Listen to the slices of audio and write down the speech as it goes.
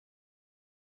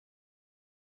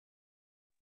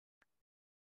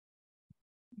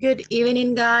Good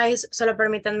evening, guys. Solo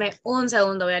permítanme un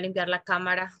segundo, voy a limpiar la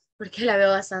cámara porque la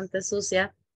veo bastante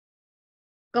sucia.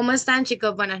 ¿Cómo están,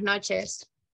 chicos? Buenas noches.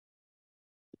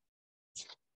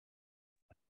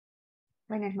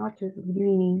 Buenas noches, good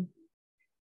evening.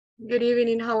 Good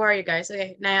evening. How are you guys?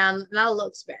 Okay, now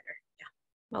looks better.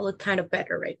 Yeah, I look kind of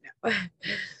better right now.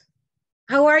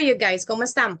 How are you guys? ¿Cómo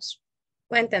estamos?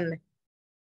 Cuéntenme.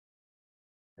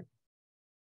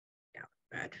 Yeah,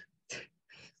 good.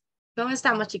 ¿Cómo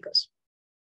estamos, chicos?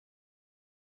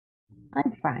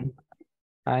 I'm fine.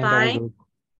 I'm very Fine. good.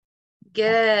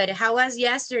 Good. How was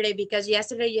yesterday? Because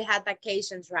yesterday you had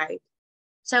vacations, right?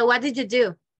 So what did you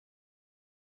do?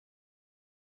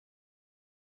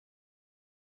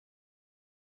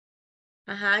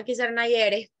 Ajá, ¿qué hicieron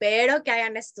ayer? Espero que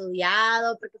hayan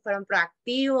estudiado porque fueron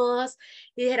proactivos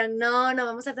y dijeron, no, no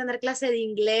vamos a tener clase de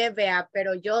inglés, vea,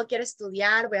 pero yo quiero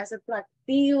estudiar, voy a ser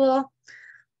proactivo.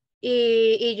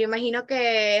 Y yo imagino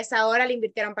que esa hora le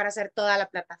invirtieron para hacer toda la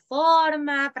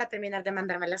plataforma, para terminar de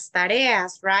mandarme las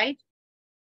tareas, right?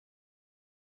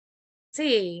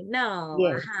 Sí, no,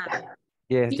 Yes. ajá.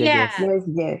 Yes, Yeah.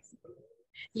 Yes.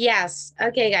 Yes.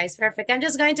 Okay, guys, perfect. I'm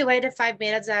just going to wait the 5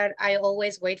 minutes that I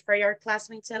always wait for your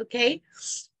classmates, okay?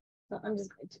 So I'm just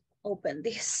going to open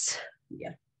this.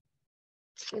 Yeah.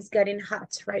 It's getting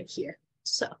hot right here.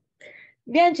 So,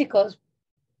 bien, chicos.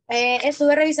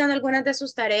 Estuve revisando algunas de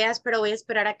sus tareas, pero voy a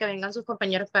esperar a que vengan sus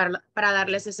compañeros para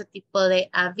darles ese tipo de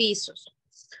avisos.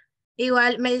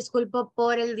 Igual me disculpo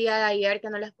por el día de ayer que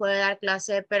no les pude dar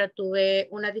clase, pero tuve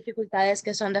unas dificultades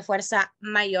que son de fuerza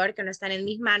mayor, que no están en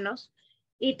mis manos.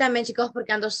 Y también, chicos,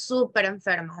 porque ando súper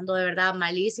enferma, ando de verdad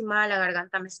malísima, la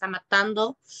garganta me está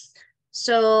matando.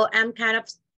 So I'm kind of,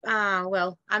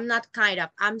 well, I'm not kind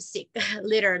of, I'm sick,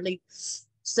 literally.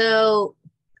 So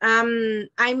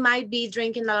I might be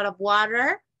drinking a lot of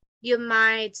water. You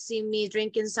might see me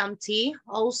drinking some tea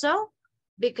also,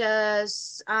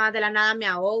 because de la nada me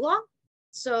ahogo.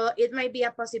 So it might be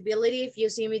a possibility if you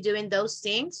see me doing those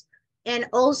things. And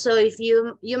also if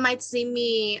you might see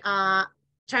me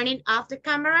turning off the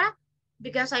camera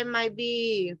because I might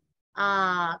be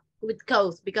with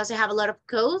cold because I have a lot of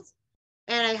cold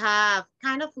and I have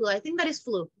kind of flu. I think that is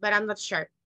flu, but I'm not sure.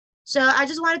 So I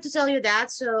just wanted to tell you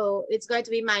that. So it's going to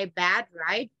be my bad,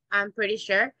 right? I'm pretty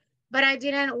sure. But I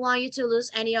didn't want you to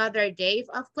lose any other day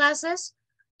of classes.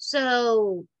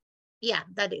 So yeah,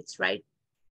 that is right.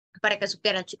 Para que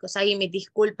supieran, chicos, ahí mis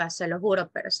disculpas, se lo juro,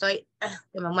 pero estoy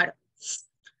que me muero.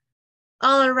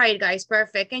 All right, guys,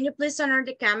 perfect. Can you please turn on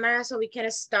the camera so we can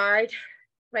start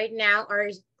right now our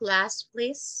class,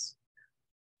 please?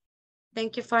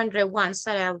 Thank you for the ones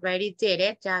that I already did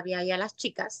it. Ya vi ahí a las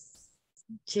chicas.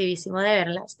 Chivísimo de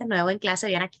verlas de nuevo en clase,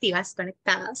 bien activas,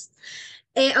 conectadas.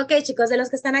 Ok, chicos, de los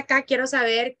que están acá, quiero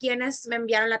saber quiénes me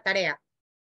enviaron la tarea.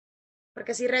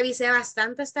 Porque sí revisé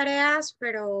bastantes tareas,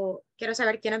 pero quiero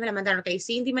saber quiénes me la mandaron. Ok,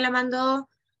 Cindy me la mandó,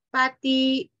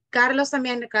 Patty, Carlos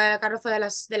también, Carlos fue de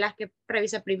las que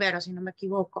revisé primero, si no me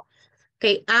equivoco.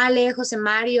 Ok, Ale, José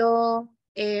Mario,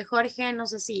 Jorge, no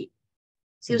sé si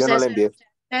Yo no ustedes la envié.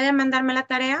 pueden mandarme la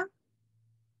tarea.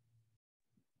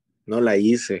 No la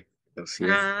hice, lo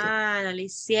siento. Ah, no lo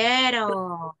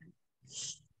hicieron.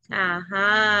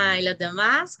 Ajá, ¿y los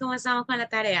demás? ¿Cómo estamos con la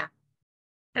tarea?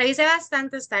 Revisé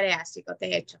bastantes tareas, chicos,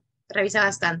 de hecho. Revisé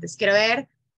bastantes. Quiero ver,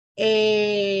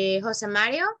 José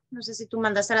Mario, no sé si tú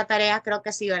mandaste la tarea, creo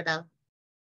que sí, ¿verdad?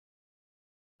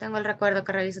 Tengo el recuerdo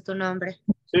que revisé tu nombre.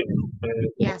 Sí.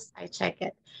 Yes, I check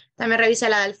it. También revisé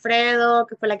la de Alfredo,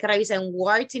 que fue la que revisé en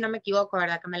Word, si no me equivoco,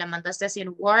 ¿verdad? Que me la mandaste así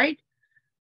en Word.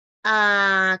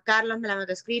 Carlos me la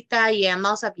mandó escrita y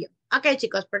Emma sabía. Ok,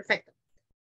 chicos, perfecto.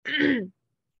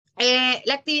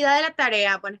 La actividad de la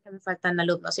tarea, bueno, es que me faltan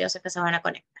alumnos y yo sé que se van a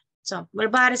conectar. So,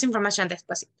 vuelvo a dar esa información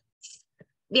despacito.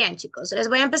 Bien, chicos, les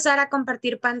voy a empezar a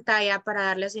compartir pantalla para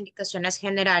darles indicaciones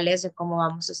generales de cómo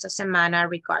vamos esta semana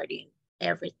regarding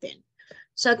everything.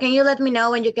 So, can you let me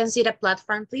know when you can see the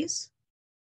platform, please?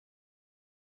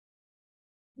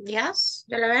 Yes,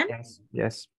 ¿ya la ven?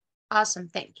 Yes. Awesome,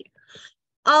 thank you.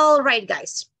 All right,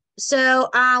 guys. So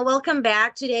welcome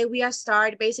back. Today we are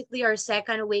start basically our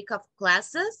second week of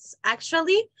classes.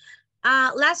 Actually,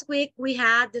 last week we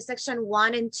had the section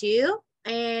 1 and 2,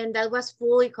 and that was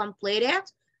fully completed.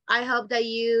 I hope that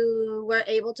you were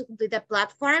able to complete the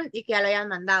platform y que ya lo hayan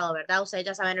mandado, ¿verdad? Ustedes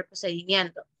ya saben el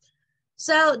procedimiento.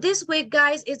 So this week,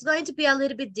 guys, it's going to be a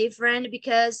little bit different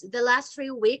because the last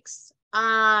 3 weeks,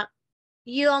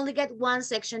 you only get one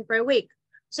section per week.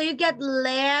 So you get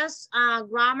less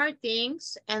grammar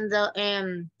things and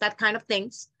that kind of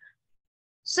things.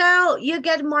 So you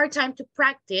get more time to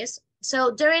practice.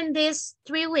 So during these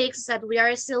 3 weeks that we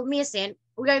are still missing,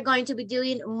 we are going to be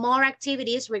doing more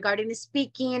activities regarding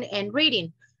speaking and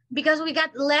reading because we got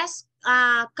less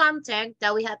content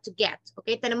that we have to get,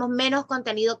 okay? Tenemos menos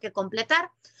contenido que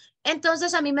completar.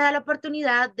 Entonces, a mí me da la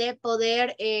oportunidad de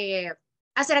poder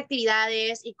hacer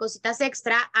actividades y cositas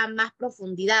extra a más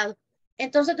profundidad.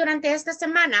 Entonces, durante esta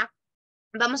semana,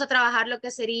 vamos a trabajar lo que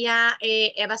sería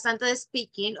bastante de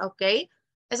speaking, ¿ok?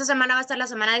 Esta semana va a estar la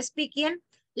semana de speaking.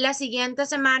 La siguiente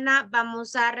semana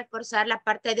vamos a reforzar la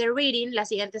parte de reading. La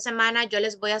siguiente semana yo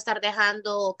les voy a estar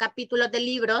dejando capítulos de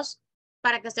libros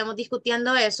para que estemos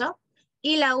discutiendo eso.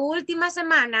 Y la última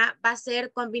semana va a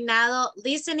ser combinado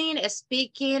listening,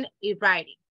 speaking y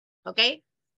writing, ¿ok?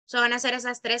 So van a ser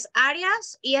esas 3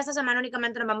 áreas y esta semana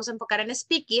únicamente nos vamos a enfocar en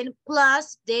speaking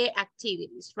plus the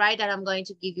activities, right, that I'm going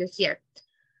to give you here.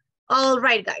 All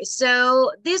right, guys.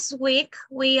 So this week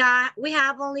we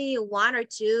have only 1 or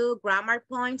 2 grammar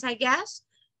points, I guess.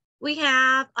 We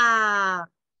have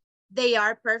they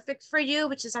are perfect for you,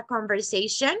 which is a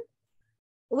conversation.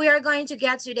 We are going to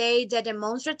get today the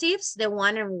demonstratives, the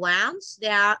one and ones,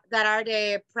 that are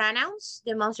the pronouns,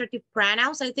 demonstrative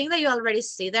pronouns. I think that you already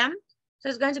see them. So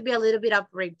it's going to be a little bit of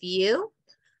review.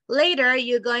 Later,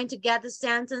 you're going to get the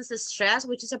sentence stress,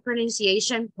 which is a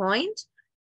pronunciation point.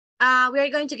 We are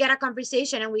going to get a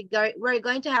conversation and we're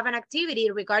going to have an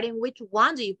activity regarding which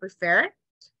one do you prefer.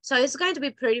 So it's going to be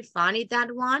pretty funny,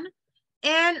 that one.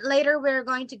 And later, we're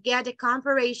going to get the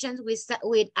comparisons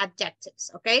with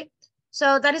adjectives, okay?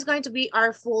 So that is going to be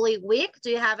our fully week.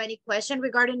 Do you have any question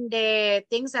regarding the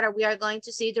things that we are going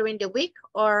to see during the week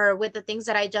or with the things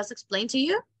that I just explained to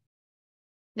you?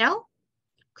 No?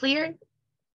 Clear?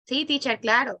 Sí, teacher,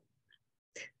 claro.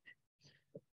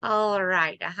 All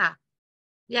right, ajá.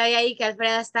 Ya vi ahí que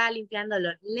Alfredo está limpiando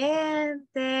los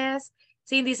lentes.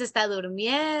 Cindy se está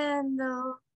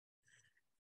durmiendo.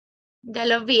 Ya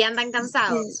los vi, andan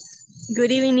cansados.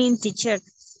 Good evening, teacher.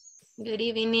 Good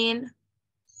evening.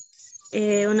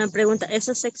 Una pregunta,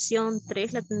 esa sección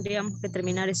 3 la tendríamos que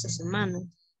terminar esta semana.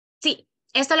 Sí,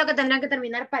 esto es lo que tendrán que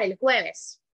terminar para el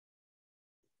jueves.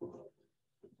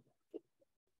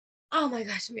 Oh my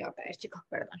gosh, me voy a caer, chicos,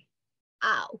 perdón.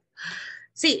 Au.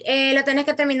 Sí, lo tenés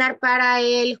que terminar para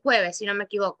el jueves, si no me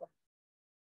equivoco.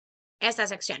 Esta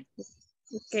sección.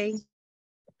 Okay.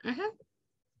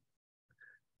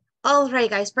 All right,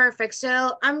 guys, perfect.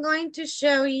 So I'm going to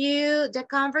show you the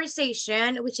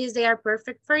conversation, which is they are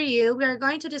perfect for you. We are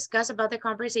going to discuss about the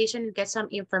conversation and get some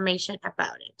information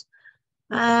about it.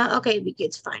 Okay,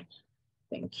 it's fine.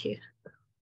 Thank you.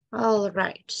 All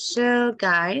right, so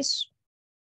guys,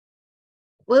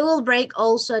 we will break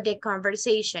also the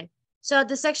conversation. So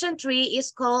the section 3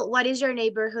 is called, what is your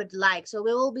neighborhood like? So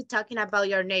we will be talking about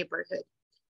your neighborhood.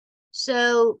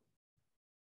 So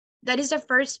that is the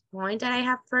first point that I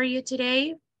have for you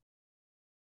today.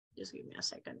 Just give me a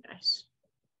second, guys.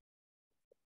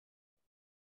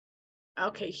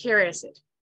 Okay, here is it.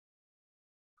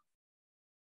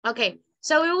 Okay,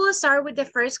 so we will start with the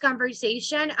first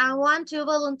conversation. I want 2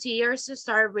 volunteers to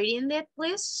start reading it,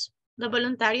 please. The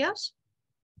voluntarios.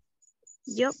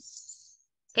 Yep.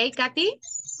 Okay, Kathy,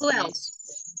 who else?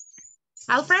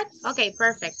 Alfred? Okay,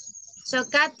 perfect. So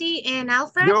Kathy and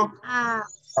Alfred. Yo.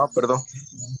 Perdón.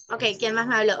 Ok, ¿quién más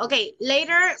me habló? Ok,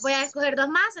 later voy a escoger 2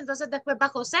 más, entonces después va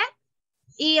José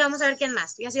y vamos a ver quién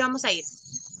más. Y así vamos a ir.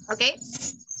 Ok,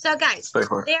 so guys,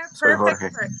 they are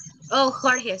perfect. Oh,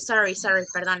 Jorge, sorry,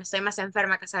 perdón, estoy más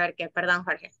enferma que saber qué. Perdón,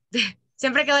 Jorge.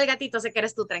 Siempre quedo el gatito, sé que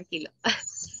eres tú, tranquilo.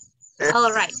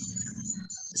 All right.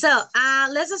 So,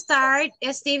 let's start.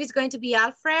 Steve is going to be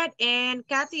Alfred and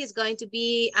Kathy is going to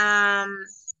be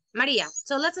Maria.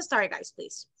 So let's start, guys,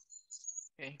 please.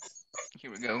 Okay, here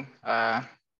we go.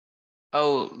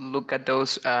 Oh, look at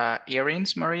those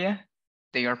earrings, Maria.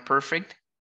 They are perfect.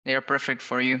 They are perfect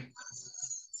for you.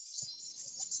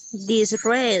 This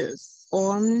red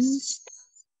ones,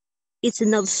 it's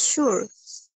not sure.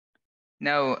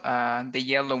 No, the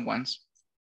yellow ones.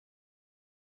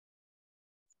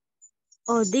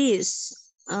 Oh, this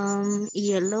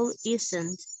yellow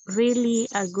isn't really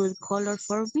a good color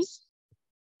for me.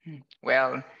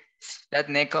 Well, that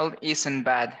nickel isn't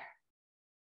bad.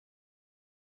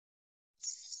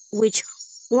 Which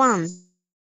one?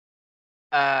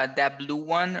 That blue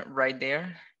one right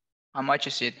there. How much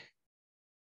is it?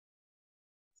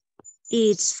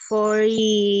 It's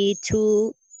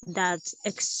 42. That's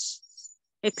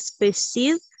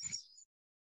expensive.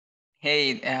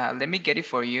 Hey, let me get it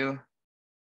for you.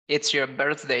 It's your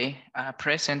birthday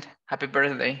present. Happy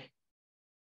birthday.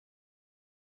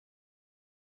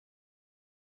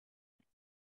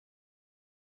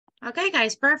 Okay,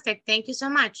 guys, perfect. Thank you so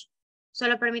much.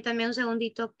 Solo permítanme un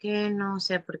segundito que no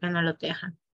sé por qué no lo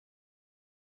dejan.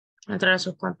 Entre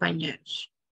sus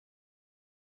compañeros.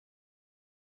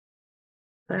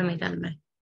 Permítanme.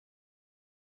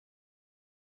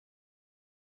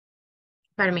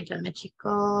 Permítanme,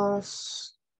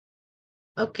 chicos.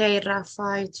 Ok,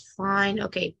 Rafa, it's fine.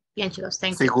 Ok, bien, chicos,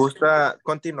 thank Si you. gusta,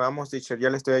 continuamos, teacher. Ya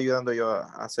le estoy ayudando yo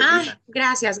a Selena.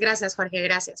 Gracias, Jorge,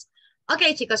 gracias.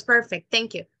 Okay, chicos, perfect.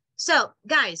 Thank you. So,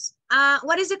 guys,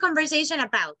 what is the conversation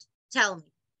about? Tell me.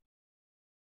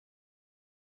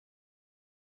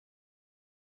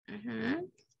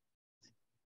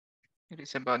 It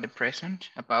is about the present,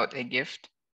 about a gift.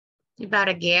 About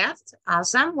a gift.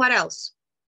 Awesome. What else?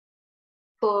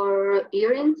 For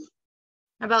earrings.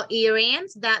 About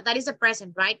earrings. That is a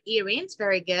present, right? Earrings.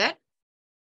 Very good.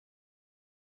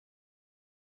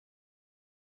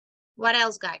 What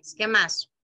else, guys? ¿Qué más?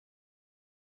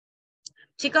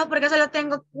 Chicos, porque solo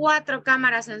tengo 4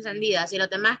 cámaras encendidas y los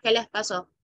demás, ¿qué les pasó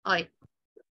hoy?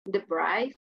 The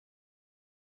price.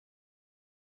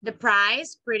 The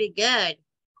price, pretty good.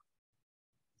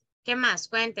 ¿Qué más?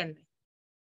 Cuéntenme.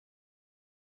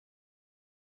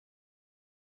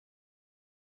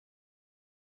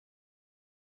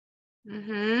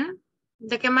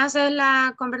 ¿De qué más es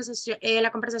la conversación?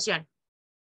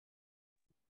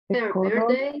 Their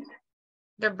birthday.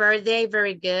 The birthday,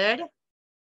 very good.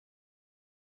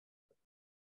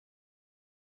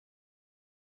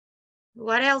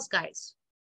 What else, guys?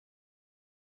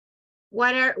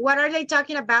 What are they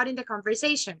talking about in the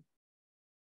conversation?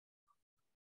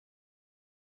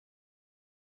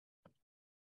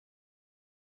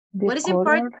 What is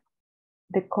important?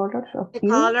 The colors of The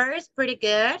earrings. colors, pretty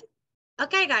good.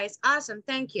 Okay, guys, awesome,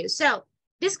 thank you. So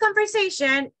this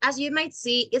conversation, as you might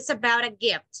see, it's about a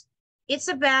gift. It's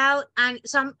about a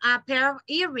pair of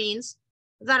earrings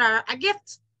that are a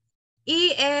gift.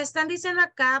 Y están diciendo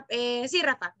acá, sí,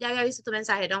 Rafa, ya había visto tu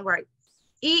mensaje, don't worry.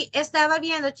 Y estaba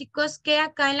viendo, chicos, que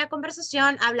acá en la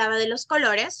conversación hablaba de los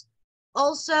colores.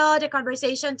 Also, the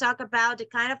conversation talked about the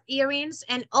kind of earrings.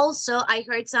 And also, I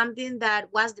heard something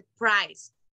that was the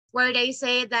price, where they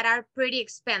say that are pretty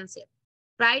expensive,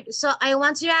 right? So I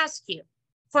want to ask you,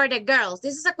 for the girls,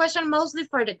 this is a question mostly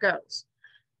for the girls.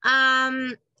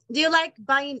 Do you like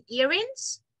buying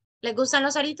earrings? ¿Les gustan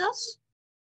los aritos?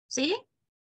 ¿Sí?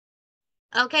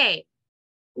 Okay.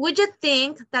 Would you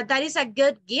think that that is a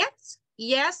good gift?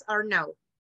 Yes or no?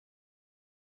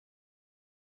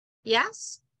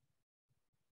 Yes?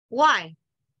 Why?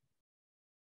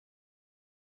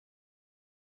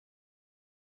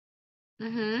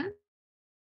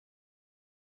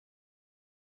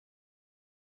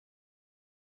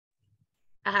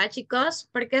 Ajá, chicos,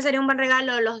 ¿por qué sería un buen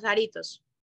regalo los aritos?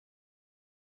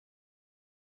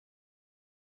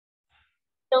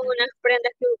 Son unas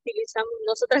prendas que utilizamos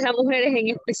nosotras las mujeres en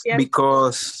especial.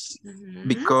 Because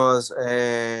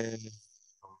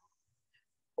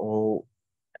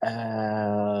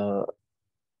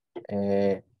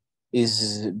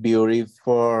is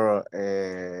beautiful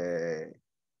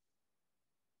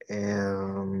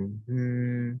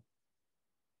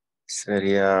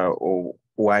sería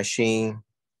washing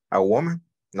a woman?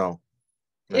 No.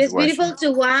 It's beautiful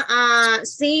to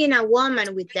see a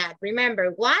woman with that.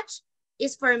 Remember, watch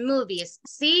is for movies.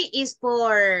 See is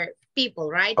for people,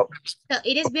 right? Oh, so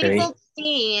it is beautiful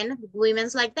seeing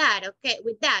women's like that. Okay,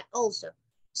 with that also.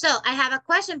 So I have a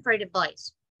question for the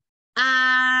boys.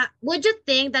 Would you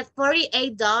think that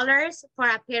 $48 for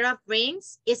a pair of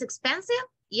rings is expensive?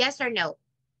 Yes or no?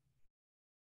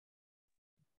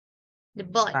 The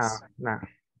boys. No.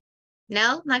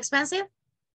 No, not expensive?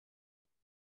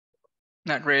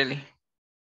 Not really.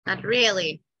 Not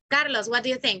really. Carlos, what do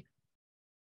you think?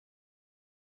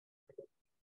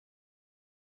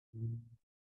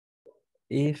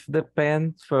 It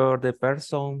depends for the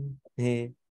person.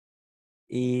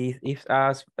 If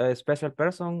a special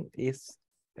person is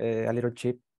a little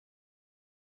cheap.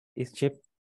 It's cheap.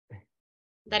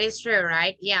 That is true,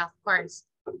 right? Yeah, of course.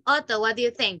 Otto, what do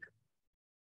you think?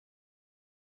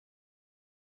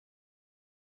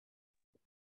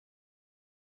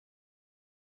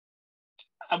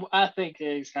 I think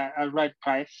it's a right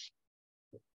price.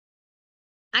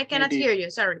 I cannot hear you,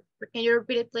 sorry. Can you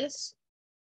repeat it, please?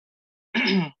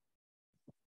 Are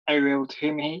you able to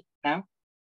hear me now?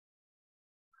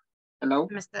 Hello?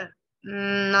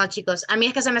 No, chicos. A mí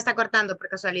es que se me está cortando por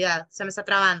casualidad. Se me está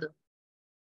trabando.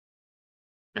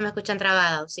 No me escuchan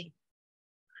trabado, sí.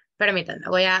 Permítanme,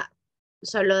 voy a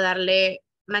solo darle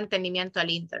mantenimiento al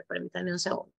Inter. Permítanme un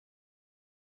segundo.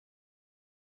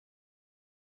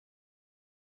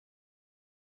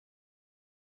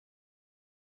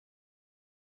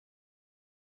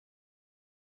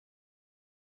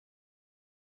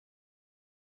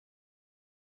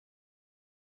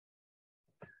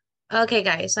 Okay,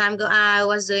 guys, so I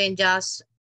was doing just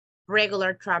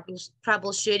regular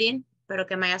troubleshooting, pero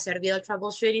que me haya servido el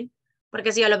troubleshooting,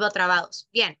 porque si yo los veo trabados.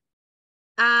 Bien.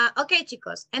 Ok,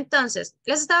 chicos, entonces,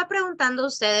 les estaba preguntando a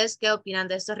ustedes qué opinan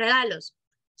de estos regalos.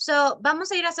 So,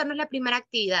 vamos a ir a hacernos la primera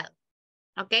actividad.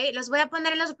 Ok, los voy a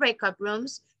poner en los breakout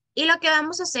rooms y lo que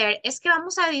vamos a hacer es que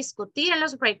vamos a discutir en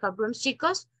los breakout rooms,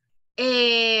 chicos.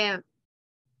 Perdón,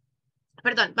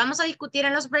 vamos a discutir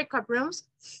en los breakout rooms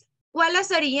cuáles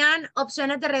serían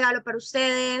opciones de regalo para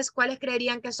ustedes, cuáles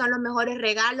creerían que son los mejores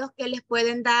regalos que les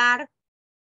pueden dar,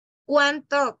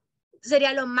 cuánto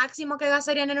sería lo máximo que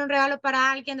gastarían en un regalo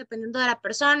para alguien dependiendo de la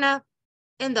persona,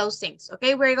 and those things.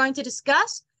 Okay, we're going to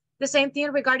discuss the same thing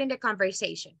regarding the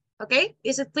conversation. Okay,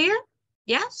 is it clear?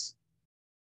 Yes?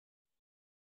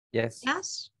 Yes.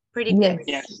 Yes? Pretty good.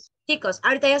 Yes. Chicos,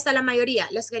 ahorita ya está la mayoría.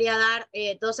 Les quería dar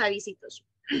dos avisitos.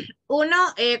 Uno,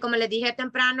 como les dije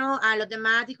temprano a los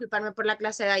demás, disculparme por la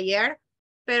clase de ayer,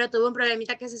 pero tuve un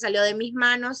problemita que se salió de mis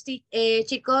manos,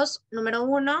 chicos, número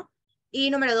uno. Y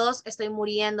número dos, estoy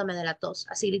muriéndome de la tos.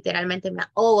 Así literalmente me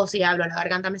ahogo si hablo, la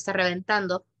garganta me está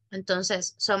reventando.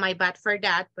 Entonces, so my bad for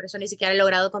that. Por eso ni siquiera he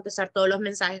logrado contestar todos los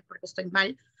mensajes porque estoy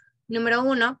mal. Número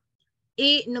uno.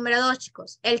 Y número dos,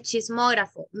 chicos, el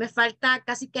chismógrafo. Me falta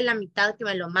casi que la mitad que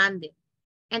me lo mande.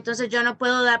 Entonces yo no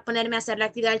puedo ponerme a hacer la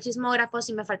actividad del chismógrafo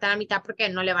si me falta la mitad porque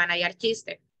no le van a hallar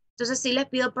chiste. Entonces sí les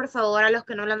pido por favor a los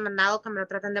que no lo han mandado que me lo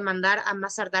traten de mandar a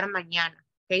más tardar mañana.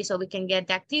 Okay, so we can get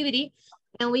the activity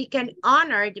and we can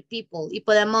honor the people. Y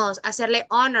podemos hacerle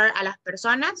honor a las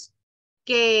personas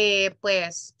que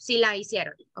pues sí la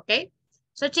hicieron. Ok.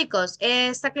 So chicos,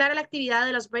 ¿está clara la actividad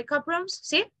de los breakout rooms?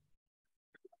 ¿Sí?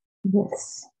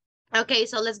 Yes. Ok,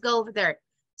 so let's go over there.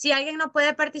 Si alguien no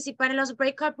puede participar en los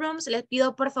breakout rooms, les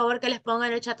pido por favor que les pongan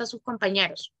en el chat a sus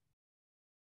compañeros.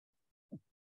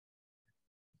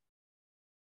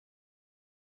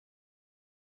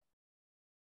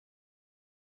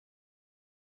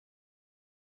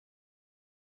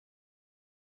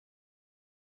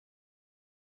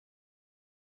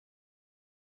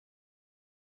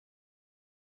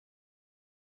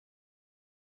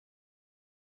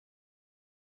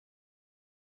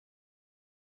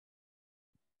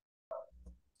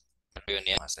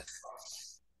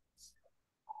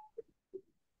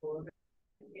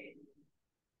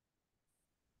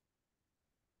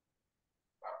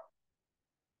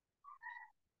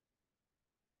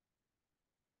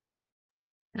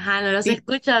 Ajá, no los Sí,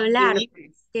 escucho hablar. sí,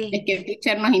 ¿Qué? es que el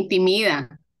teacher nos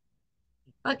intimida.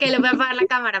 Ok, les voy a apagar la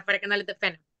cámara para que no les dé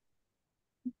pena.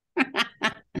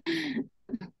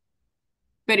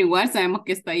 Pero igual sabemos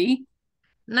que está ahí.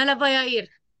 No los voy a oír.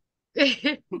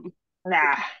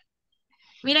 Nah.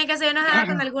 Miren que estoy enojada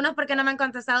con algunos porque no me han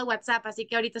contestado WhatsApp, así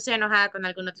que ahorita estoy enojada con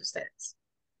algunos de ustedes.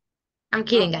 I'm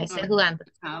kidding, guys, estoy jugando.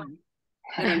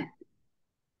 Pero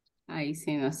ahí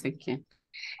sí, no sé qué.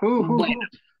 Uh. Bueno.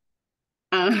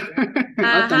 Otoniel.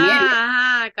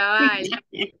 Ajá, ajá, cabal.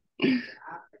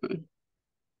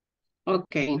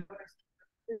 Ok.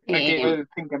 Okay, we'll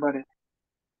think about it.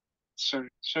 Sorry,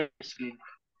 Celine.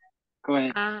 Go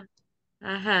ahead.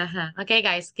 Ajá, ajá. Ok,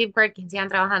 guys, keep working, sigan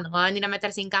trabajando. Voy a venir a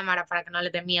meter sin cámara para que no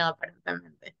les dé miedo,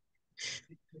 aparentemente. Sí.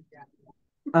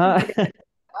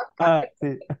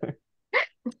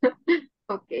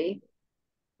 Ok.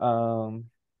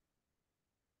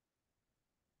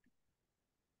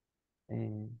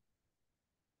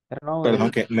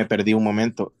 Perdón que me perdí un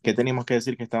momento. ¿Qué teníamos que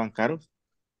decir que estaban caros?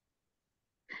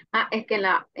 Es que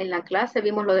en la clase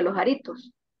vimos lo de los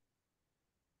aritos,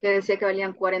 que decía que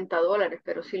valían $40,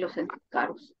 pero sí los sentí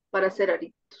caros para hacer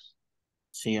aritos.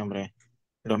 Sí, hombre.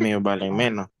 Los míos valen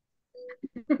menos.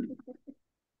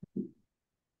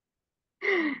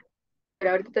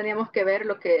 Pero ahorita teníamos que ver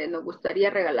lo que nos gustaría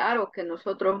regalar o que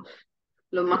nosotros,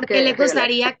 lo más Lo que que les regalar.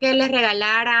 gustaría que les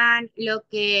regalaran, lo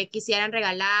que quisieran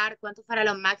regalar, cuánto fuera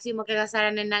lo máximo que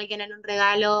gastaran en alguien en un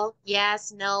regalo.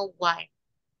 Yes, no, why.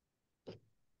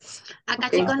 Acá,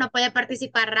 Ok. chicos, no puede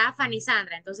participar Rafa ni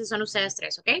Sandra, entonces son ustedes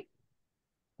tres, ¿ok?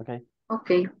 Ok. Ok.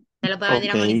 Se los voy a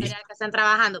venir a monitorear que están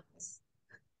trabajando, pues.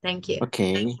 Thank you. Ok.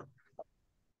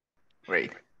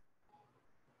 Great.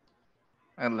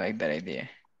 I like that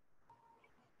idea.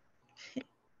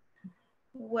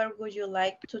 Where would you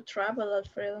like to travel,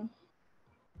 Alfredo?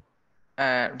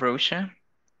 Russia.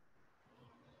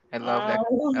 I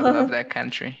love that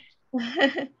country.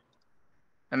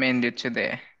 I mean, due to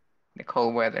the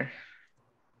cold weather.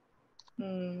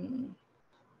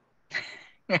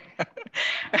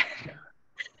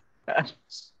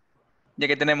 Ya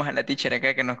que tenemos a la teacher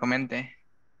acá que nos comente.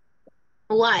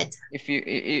 What? If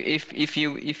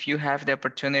you have the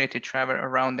opportunity to travel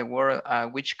around the world,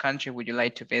 which country would you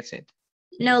like to visit?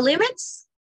 No limits?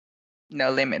 No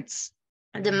limits.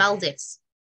 The Maldives.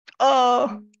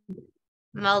 Oh.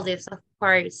 Maldives, of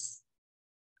course.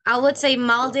 I would say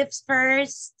Maldives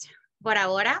first, por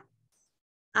ahora.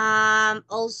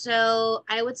 Also,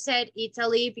 I would say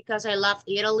Italy because I love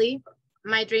Italy.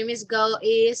 My dream is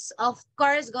of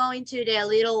course going to the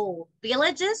little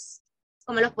villages,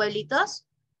 como los pueblitos.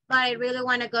 But I really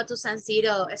want to go to San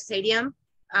Siro Stadium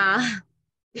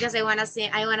because I want to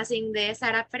sing the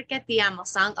Sarah Perché Ti Amo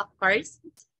song, of course.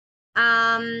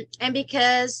 And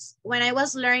because when I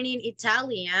was learning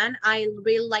Italian, I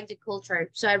really like the culture.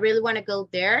 So I really want to go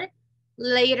there.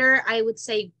 Later, I would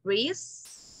say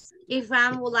Greece. If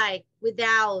I'm like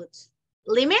without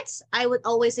limits, I would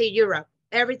always say Europe.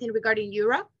 Everything regarding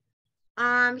Europe.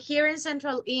 Here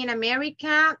in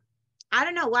America, I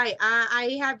don't know why.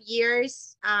 I have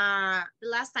years. The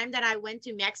last time that I went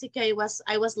to Mexico, I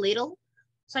was little.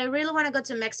 So I really want to go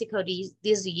to Mexico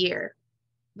this year.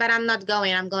 But I'm not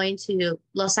going. I'm going to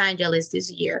Los Angeles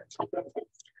this year.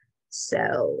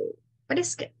 So, but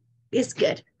it's good. It's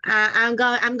good. I'm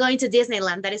going to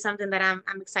Disneyland. That is something that I'm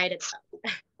excited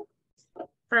about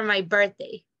for my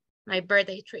birthday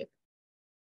trip.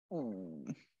 Ooh.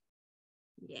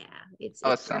 Yeah, it's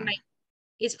Awesome.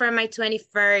 it's for my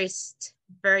 21st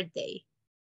birthday.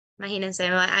 Imagínense,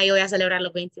 ahí voy a celebrar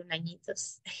los 21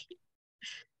 añitos.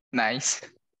 Nice.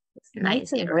 It's nice.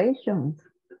 Celebration.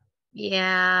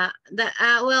 Yeah,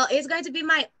 well, it's going to be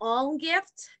my own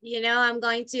gift. You know, I'm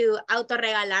going to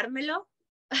autorregalármelo.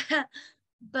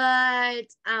 But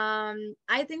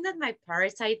I think that my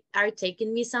parents are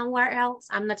taking me somewhere else.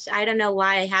 I don't know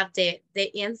why I have the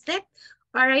instinct,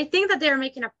 but I think that they're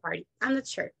making a party. I'm not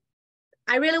sure.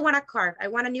 I really want a car. I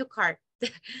want a new car.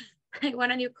 I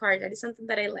want a new car. That is something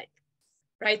that I like.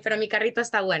 Right? Pero mi carrito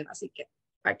está bueno, así que,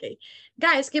 okay.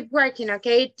 Guys, keep working,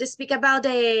 okay? To speak about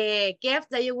the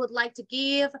gift that you would like to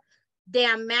give, the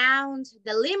amount,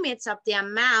 the limits of the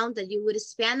amount that you would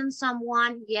spend on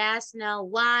someone. Yes, no,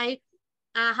 why?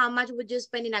 How much would you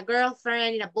spend in a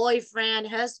girlfriend, in a boyfriend,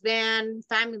 husband,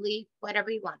 family, whatever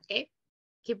you want, okay?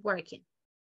 Keep working.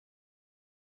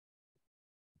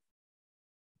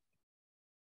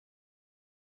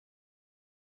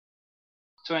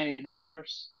 $20.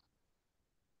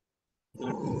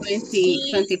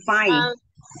 25.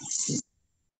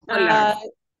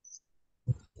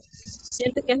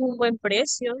 Siento que es un buen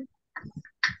precio.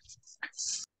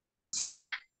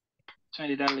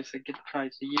 $20 a good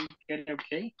price. So you get it,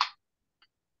 okay?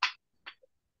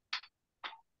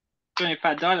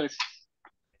 $25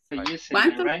 for using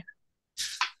it, right?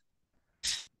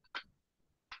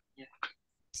 Yeah.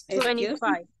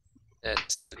 25. I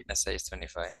say it's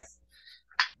 25.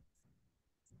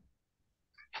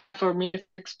 For me, it's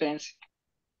expensive,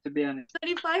 to be honest.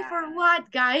 25 for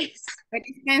what, guys? Very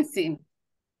expensive.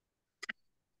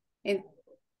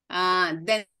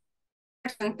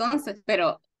 Entonces,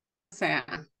 pero, o sea,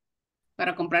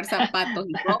 para comprar zapatos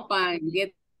y ropa en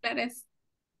 $10,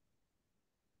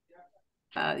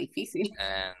 está difícil.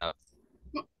 No.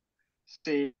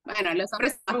 Sí. Bueno, los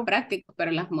hombres son más prácticos, pero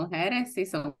las mujeres sí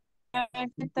son.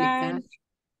 ¿Qué tal?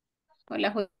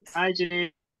 Hola, Hi,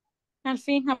 Jenny. Al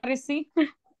fin aparecí.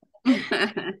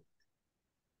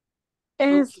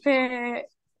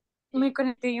 Me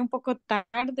conecté un poco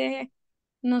tarde.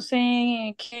 No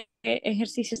sé qué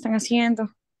ejercicio están haciendo.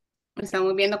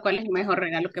 Estamos viendo cuál es el mejor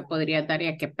regalo que podría dar y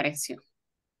a qué precio.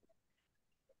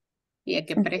 ¿Y a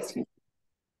qué precio?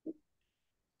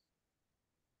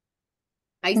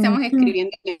 Ahí estamos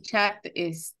escribiendo en el chat,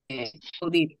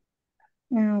 Judith.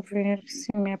 A ver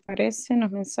si me aparecen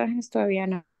los mensajes, todavía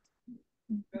no.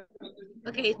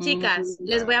 Ok, chicas,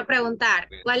 les voy a preguntar,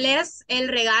 ¿cuál es el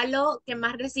regalo que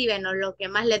más reciben o lo que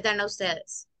más les dan a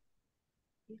ustedes?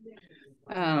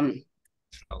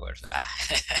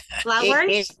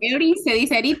 Flowers. Earrings se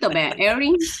dice arito, ¿verdad?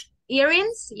 Earrings.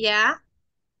 Earrings, yeah.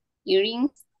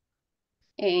 Earrings.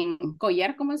 En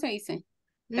collar, ¿cómo se dice?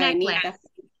 Necklace.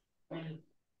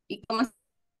 ¿Y cómo se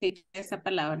dice esa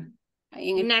palabra?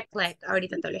 Ahí en el... Necklace,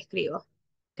 ahorita te lo escribo.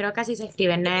 Creo que así se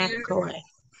escribe, necklace.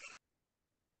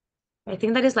 I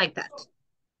think that is like that.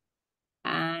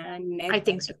 I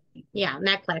think so. Yeah,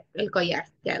 necklace, el collar.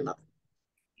 Yeah, I love it.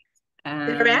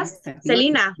 The rest?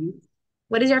 Selena,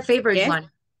 what is your favorite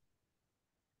one?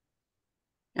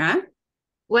 ¿Ah?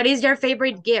 What is your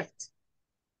favorite gift?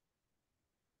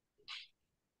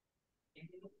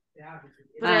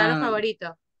 Tu regalo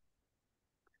favorito.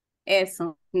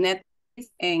 Eso,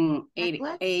 en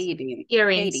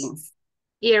earrings.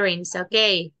 Earrings,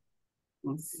 okay.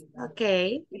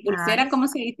 Okay. Pulsera, ¿cómo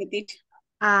se dice, teacher?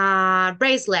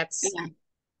 Bracelets. Yeah.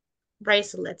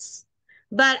 Bracelets.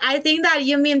 But I think that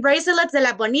you mean bracelets de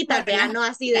las bonitas, Bueno, ¿verdad? No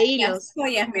así de hilos. Las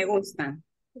joyas me gustan.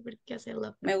 ¿Por qué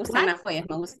hacerlo? Me gustan What? las joyas,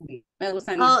 me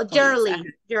gustan Oh, las joyas.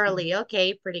 girly.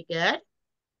 Okay, pretty good.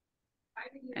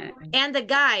 And the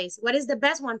guys, what is the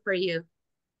best one for you?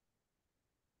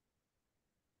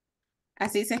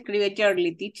 Así se escribe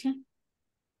girly, teacher.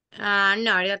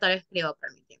 No, ahorita te lo escribo,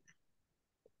 permíteme.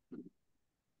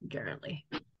 Girly.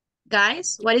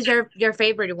 Guys, what is your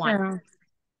favorite one?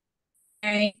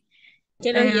 Que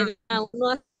lo lleven a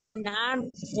uno a cenar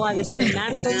o a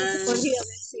desayunar, como se podría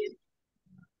decir.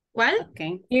 ¿Cuál?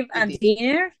 Okay. Give a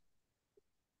dinner.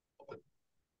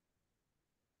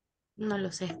 No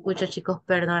los escucho, chicos,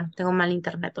 perdón. Tengo mal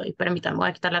internet hoy. Permítanme, voy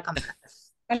a quitar la cámara.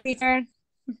 Teacher.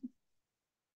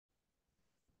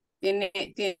 Tiene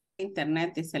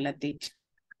internet, dice la teacher.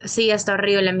 Sí, está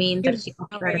horrible mi inter, chicos,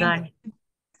 perdón.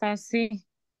 Así.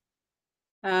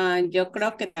 Yo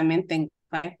creo que también tengo,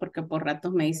 porque por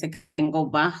ratos me dice que tengo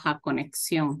baja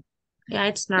conexión. Yeah,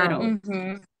 it's normal.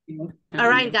 Pero, All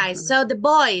right, guys. So the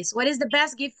boys, what is the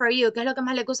best gift for you? ¿Qué es lo que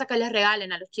más les gusta que les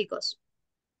regalen a los chicos?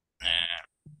 I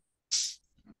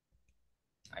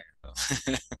don't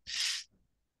know.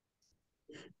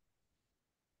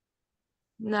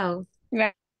 No.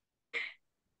 Yeah.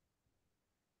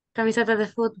 Camisetas de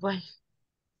fútbol.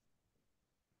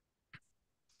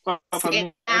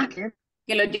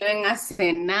 Que los lleven a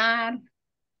cenar.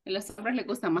 A los hombres les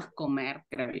gusta más comer,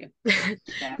 creo yo.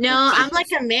 No, I'm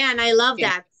like a man. I love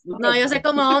that. No, yo soy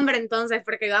como hombre entonces,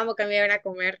 porque yo amo que me lleven a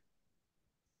comer.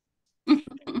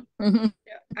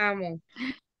 Amo.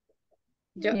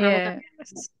 Yo amo también.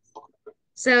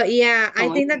 So, yeah, I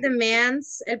think that the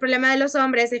men's, el problema de los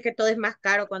hombres es que todo es más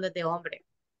caro cuando es de hombre.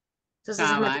 Entonces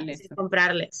es más difícil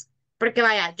comprarles. Porque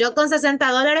vaya, yo con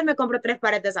 $60 me compro 3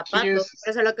 pares de zapatos. Por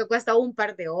eso es lo que cuesta un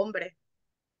par de hombre.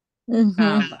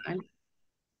 Vale.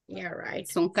 Yeah, right.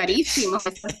 Son carísimos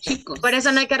estos chicos. Por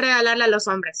eso no hay que regalarle a los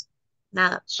hombres.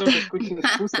 Nada. Solo escuchen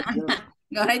excusas.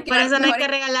 Por eso no hay que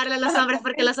regalarle a los hombres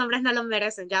porque los hombres no lo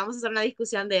merecen. Ya vamos a hacer una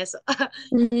discusión de eso.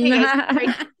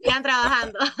 Sigan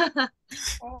trabajando.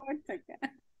 How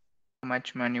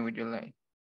much money would you like?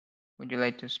 Would you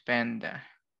like to spend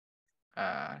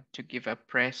to give a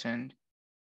present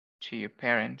to your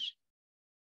parents?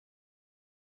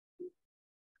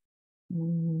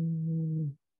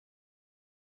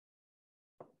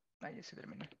 Ya se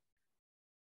terminó.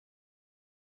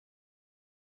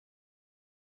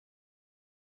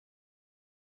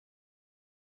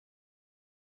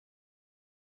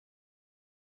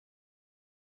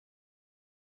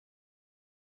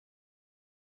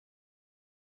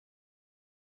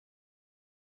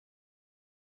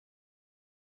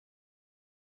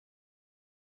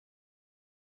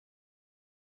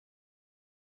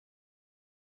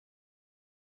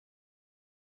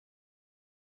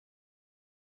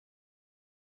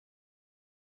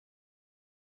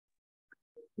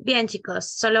 Bien, chicos,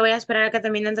 solo voy a esperar a que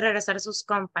terminen de regresar sus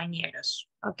compañeros,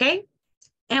 ¿ok?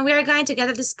 And we are going to get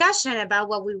a discussion about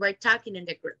what we were talking in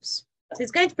the groups. So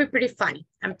it's going to be pretty funny,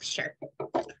 I'm sure.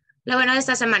 Lo bueno de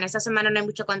esta semana no hay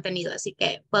mucho contenido, así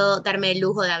que puedo darme el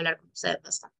lujo de hablar con ustedes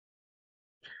bastante.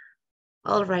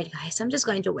 All right, guys, I'm just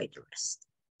going to wait the rest.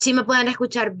 ¿Sí me pueden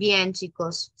escuchar bien,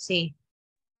 chicos? Sí.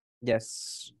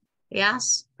 Yes.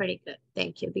 Yes? Pretty good.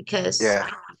 Thank you, because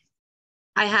Yeah.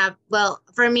 I have, well,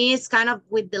 for me, it's kind of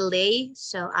with delay,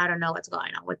 so I don't know what's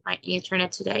going on with my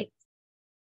internet today.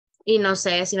 Y no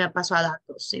sé si me paso a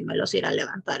datos, si me los irá a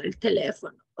levantar el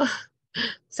teléfono.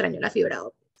 Extraño la fibra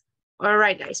óptica. All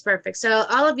right, guys, perfect. So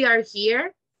all of you are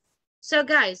here. So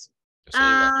guys,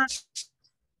 I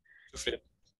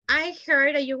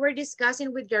heard that you were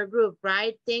discussing with your group,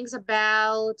 right? Things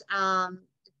about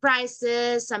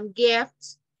prices, some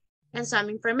gifts, and some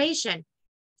information.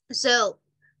 So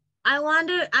I'm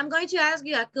going to ask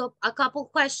you a couple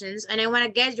questions and I want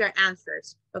to get your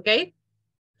answers, okay?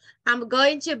 I'm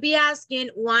going to be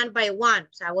asking one by one. O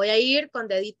sea, voy a ir con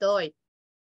dedito hoy.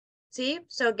 ¿Sí?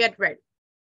 So get ready.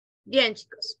 Bien,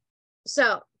 chicos.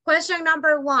 So question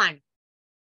number 1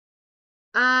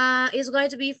 is going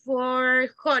to be for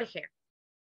Jorge.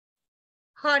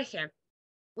 Jorge,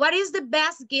 what is the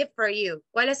best gift for you?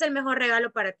 ¿Cuál es el mejor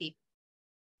regalo para ti?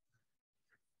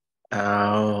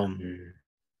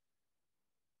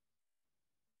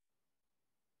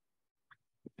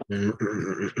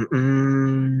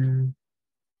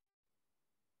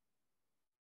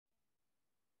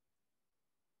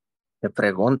 Qué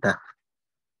pregunta.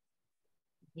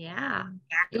 Yeah.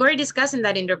 You were discussing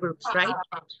that in the groups, right?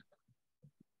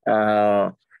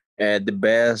 The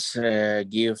best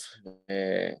gift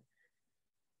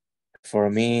for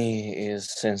me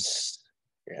is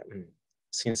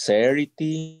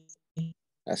sincerity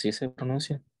Así se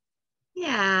pronuncia.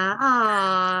 Yeah.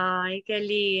 Ay, qué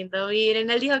lindo. Miren,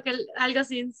 él dijo que algo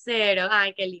sincero.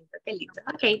 Ay, qué lindo, qué lindo.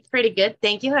 Okay, pretty good.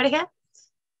 Thank you, Jorge.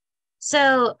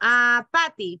 So,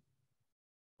 Patty,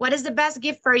 what is the best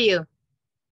gift for you?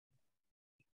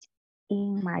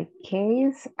 In my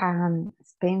case,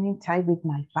 spending time with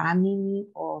my family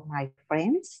or my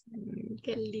friends.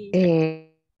 Qué lindo.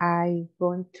 I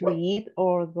going to eat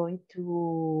or going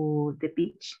to the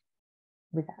beach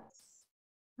with us.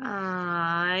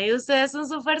 Ay, ustedes son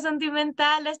súper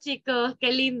sentimentales, chicos.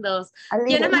 Qué lindos. A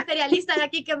 ¿Quién es little. materialista de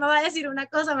aquí que me va a decir una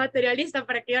cosa materialista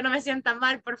para que yo no me sienta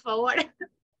mal, por favor?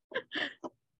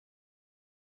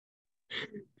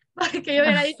 Porque yo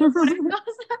hubiera dicho puras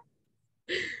cosas.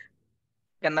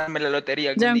 Ganarme la lotería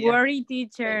algún Don't día. worry,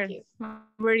 teacher. Thank you. My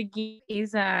birthday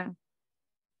is a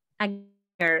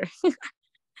girl.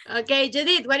 Okay,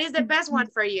 Judith, what is the best one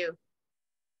for you?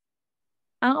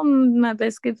 My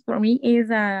best gift for me is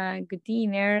a good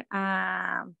dinner,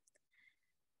 a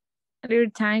little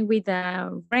time with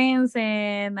friends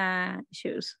and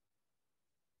shoes.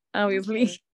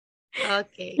 Obviously.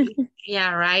 Okay.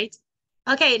 Yeah, right.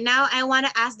 Okay, now I want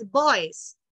to ask the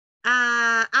boys.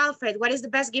 Alfred, what is the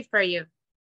best gift for you?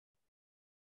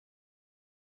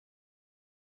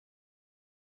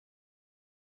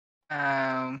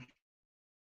 The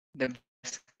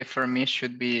best gift for me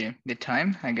should be the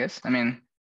time, I guess. I mean,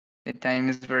 the time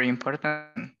is very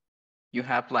important. You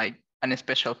have like an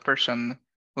special person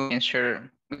who can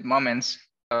share with moments.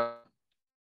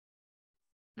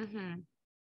 Mm-hmm.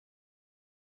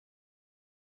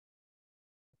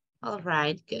 All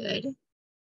right, good.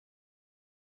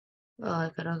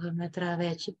 Oh, creo que me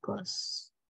trabé,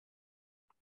 chicos.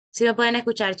 ¿Sí me pueden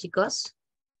escuchar, chicos?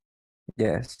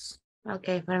 Yes.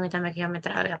 Ok, permítame que yo me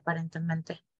trabé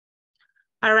aparentemente.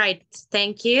 All right,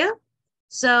 thank you.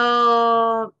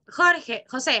 So,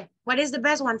 Jose, what is the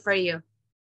best one for you?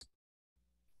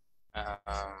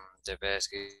 The best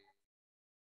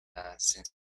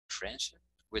since friendship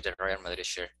with the Real Madrid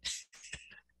shirt.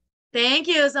 Thank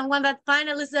you. Someone that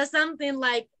finally says something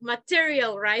like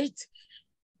material, right?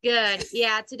 Good.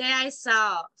 Yeah, today I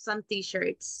saw some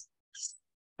t-shirts.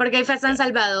 Porque hoy fue a San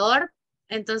Salvador,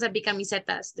 entonces vi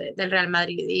camisetas del Real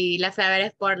Madrid y la fui a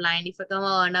ver Sportline y fue como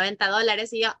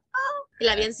 $90 y yo, oh, y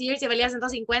la vi en Sears y valía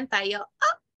 150 y yo,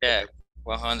 oh. Yeah,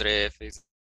 100.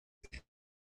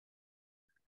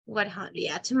 100,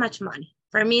 yeah, too much money.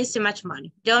 For me, it's too much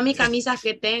money. Yo mis camisas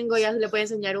que tengo, ya les puedo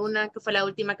enseñar una, que fue la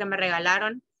última que me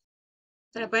regalaron.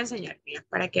 Se la puedo enseñar, mira,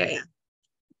 para que vean.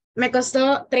 Me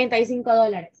costó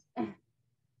 $35.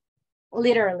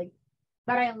 Literally.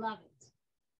 But I love it.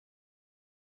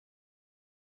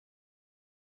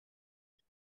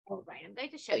 All right, I'm going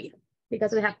to show you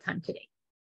because we have time today.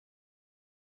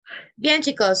 Bien,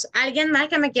 chicos, ¿alguien más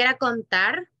que me quiera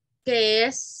contar qué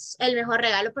es el mejor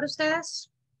regalo para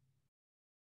ustedes?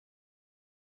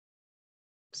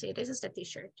 Sí, this is the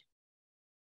t-shirt.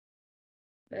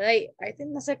 Ay, I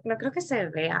think no sé, no creo que se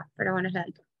vea, pero bueno, es la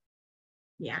del toro.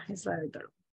 Yeah, es la del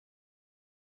toro.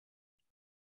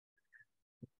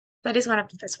 That is one of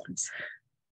the best ones.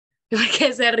 ¿Por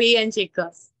qué se ríen,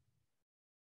 chicos?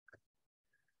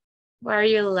 Why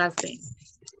are you laughing?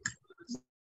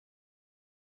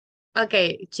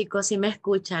 Ok, chicos, si me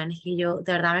escuchan, y yo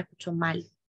de verdad me escucho mal.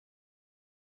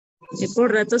 Y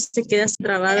por rato se queda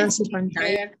trabada en su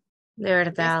pantalla. De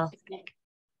verdad.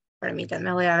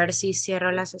 Permítanme, voy a ver si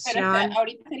cierro la Pero sesión.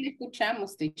 ahorita sí le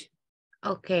escuchamos, teacher.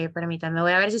 Ok, permítanme,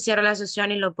 voy a ver si cierro la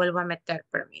sesión y lo vuelvo a meter,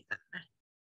 permítanme.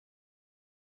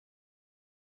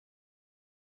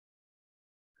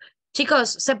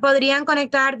 Chicos, ¿se podrían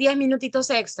conectar 10 minutitos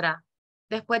extra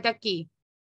después de aquí?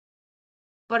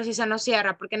 Por si se nos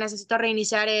cierra, porque necesito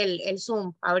reiniciar el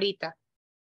Zoom ahorita.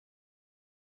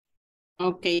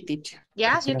 Ok, teacher.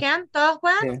 Yes, you can? ¿Todos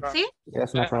pueden? ¿Sí?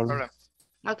 Yes, no problem.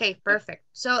 Ok, perfect.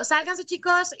 So, sálganse,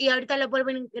 chicos, y ahorita les vuelvo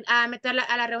a meter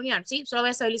a la reunión, ¿sí? Solo voy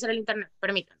a estabilizar el internet,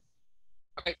 permítanme.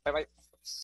 Okay, bye bye.